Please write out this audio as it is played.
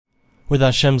With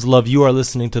Hashem's love, you are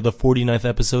listening to the 49th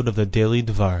episode of the Daily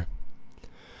Dvar.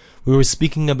 We were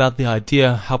speaking about the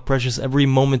idea how precious every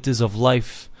moment is of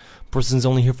life. A person is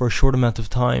only here for a short amount of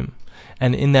time.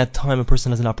 And in that time, a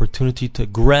person has an opportunity to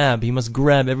grab. He must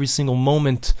grab every single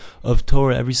moment of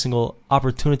Torah, every single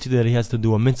opportunity that he has to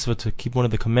do a mitzvah, to keep one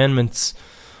of the commandments.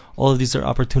 All of these are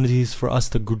opportunities for us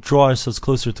to draw ourselves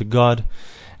closer to God.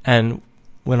 And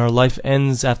when our life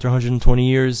ends after 120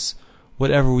 years,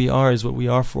 whatever we are is what we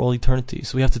are for all eternity.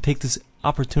 So we have to take this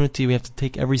opportunity, we have to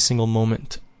take every single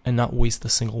moment and not waste a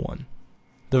single one.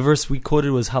 The verse we quoted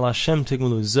was Hal Hashem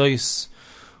Tigmulu Zois.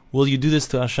 Will you do this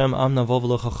to Hashem? Am Navov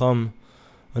Lo Chacham,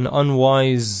 an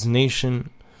unwise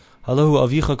nation. Halahu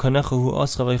Avicha Kanecha Hu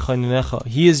Ascha V'Chaynecha.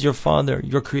 He is your father,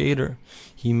 your creator.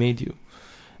 He made you.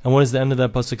 And what does the end of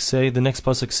that pasuk say? The next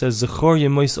pasuk says Zechor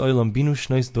Yemois Olam Binu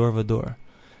Shnois Dor Vador.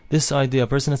 This idea, a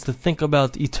person has to think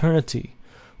about eternity.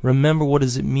 Remember, what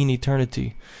does it mean,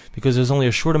 eternity? Because there's only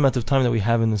a short amount of time that we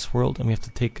have in this world, and we have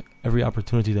to take every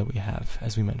opportunity that we have,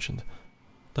 as we mentioned.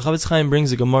 The Chavetz Chaim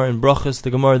brings a Gemara in Brachos. The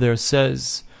Gemara there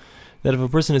says that if a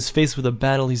person is faced with a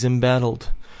battle, he's embattled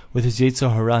with his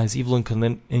Yetzer Hara, his evil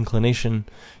inclination.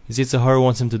 His Yetzer Hara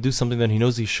wants him to do something that he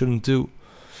knows he shouldn't do.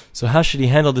 So how should he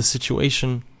handle this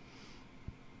situation?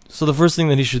 So the first thing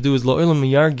that he should do is Lo Olam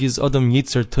Yargiz Adam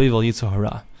Yetzer Toiv Al Yetzer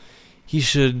Hara. He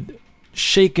should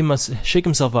shake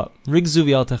himself up. Rigzu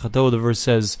v'al techato, the verse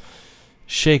says,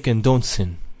 shake and don't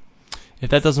sin. If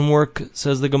that doesn't work,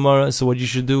 says the Gemara, so what you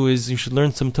should do is you should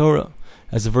learn some Torah.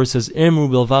 As the verse says, Emru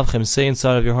bilvavchem, say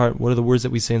inside of your heart. What are the words that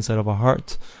we say inside of our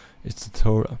heart? It's the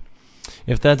Torah.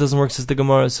 If that doesn't work, says the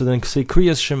Gemara, so then say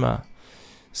Kriyas Shema.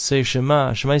 Say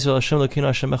Shema. Shema Yisrael Hashem Elokeinu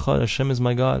Hashem Echad. Hashem is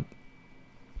my God.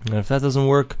 And if that doesn't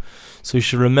work, so you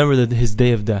should remember that his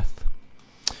day of death.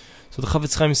 So the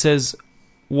Chavetz Chaim says,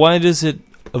 why does it,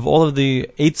 of all of the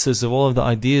eitzes, of all of the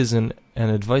ideas and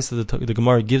advice that the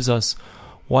Gemara gives us,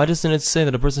 why doesn't it say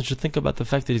that a person should think about the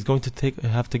fact that he's going to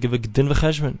have to give a din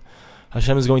v'cheshbon?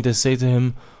 Hashem is going to say to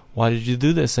him, why did you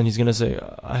do this? And he's going to say,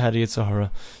 I had a Yetzer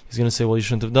Hara. He's going to say, well, you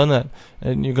shouldn't have done that.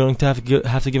 And you're going to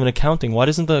have to give an accounting. Why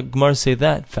doesn't the Gemara say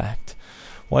that fact?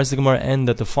 Why does the Gemara end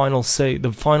that the final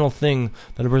thing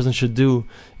that a person should do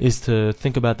is to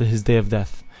think about his day of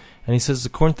death? And he says,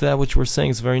 according to that which we're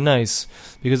saying, it's very nice.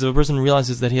 Because if a person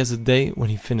realizes that he has a day when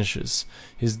he finishes,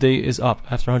 his day is up.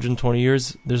 After 120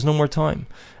 years, there's no more time.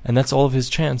 And that's all of his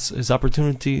chance, his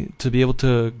opportunity to be able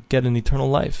to get an eternal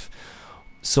life.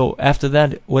 So after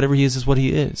that, whatever he is what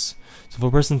he is. So if a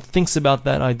person thinks about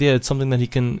that idea, it's something that he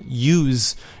can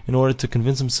use in order to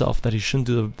convince himself that he shouldn't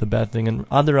do the bad thing. And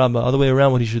other way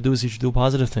around, what he should do is he should do a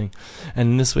positive thing.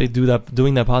 And in this way,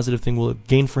 doing that positive thing will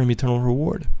gain for him eternal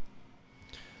reward.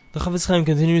 The Chavetz Chaim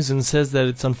continues and says that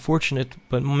it's unfortunate,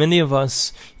 but many of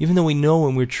us, even though we know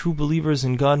and we're true believers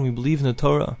in God and we believe in the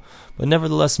Torah, but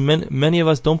nevertheless, many of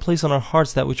us don't place on our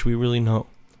hearts that which we really know.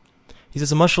 He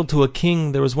says, a mashal to a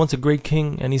king, there was once a great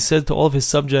king, and he said to all of his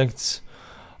subjects,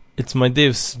 it's my day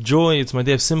of joy, it's my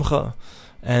day of simcha,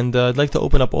 and I'd like to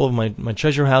open up all of my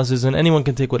treasure houses, and anyone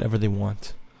can take whatever they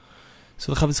want.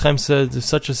 So the Chavetz Chaim said, if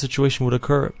such a situation would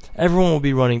occur, everyone would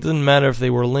be running. It doesn't matter if they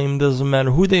were lame, doesn't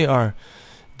matter who they are.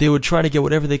 They would try to get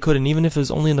whatever they could, and even if there's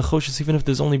only in the Choshis, even if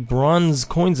there's only bronze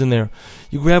coins in there,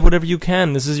 you grab whatever you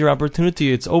can. This is your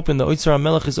opportunity. It's open. The Oitzer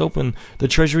HaMelech is open. The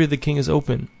treasury of the king is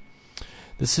open.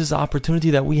 This is the opportunity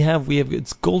that we have.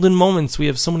 It's golden moments. We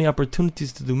have so many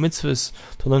opportunities to do mitzvahs,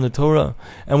 to learn the Torah,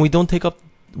 and we don't take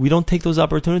those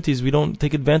opportunities. We don't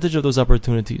take advantage of those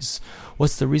opportunities.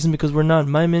 What's the reason? Because we're not.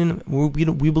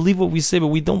 We believe what we say, but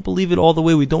we don't believe it all the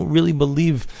way. We don't really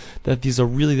believe that these are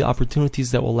really the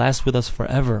opportunities that will last with us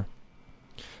forever.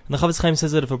 And the Chavetz Chaim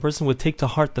says that if a person would take to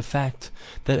heart the fact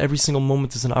that every single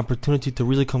moment is an opportunity to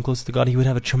really come close to God, he would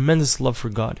have a tremendous love for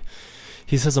God.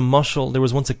 He says a mashal, there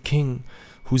was once a king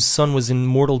whose son was in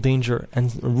mortal danger,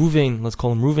 and Reuven, let's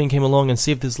call him Reuven, came along and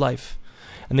saved his life.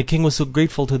 And the king was so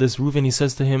grateful to this Reuven, he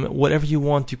says to him, whatever you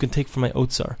want, you can take from my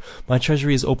Otsar. My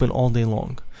treasury is open all day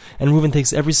long. And Reuven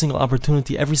takes every single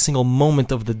opportunity, every single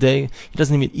moment of the day. He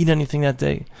doesn't even eat anything that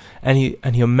day. And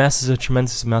he amasses a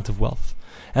tremendous amount of wealth.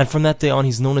 And from that day on,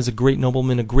 he's known as a great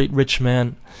nobleman, a great rich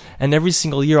man. And every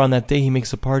single year on that day, he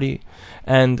makes a party.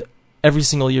 And every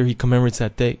single year, he commemorates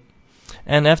that day.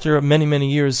 And after many, many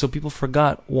years, so people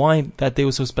forgot why that day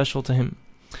was so special to him.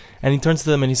 And he turns to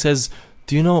them and he says,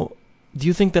 do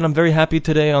you think that I'm very happy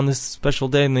today on this special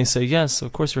day? And they say, yes,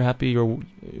 of course you're happy.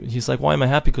 He's like, why am I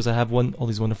happy? Because I have all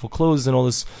these wonderful clothes and all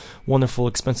this wonderful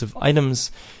expensive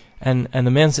items. And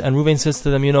Reuven says to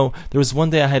them, there was one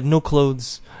day I had no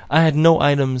clothes, I had no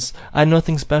items, I had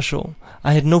nothing special,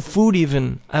 I had no food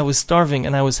even, I was starving,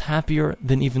 and I was happier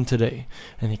than even today.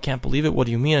 And they can't believe it. What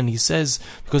do you mean? And he says,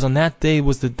 because on that day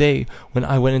was the day when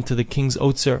I went into the king's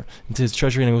Otzer, into his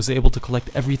treasury, and I was able to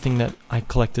collect everything that I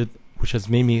collected, which has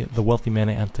made me the wealthy man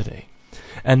I am today.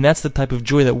 And that's the type of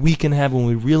joy that we can have when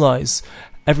we realize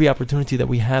every opportunity that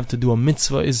we have to do a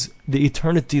mitzvah is the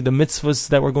eternity, the mitzvahs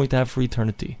that we're going to have for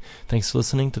eternity. Thanks for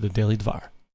listening to the Daily Dvar.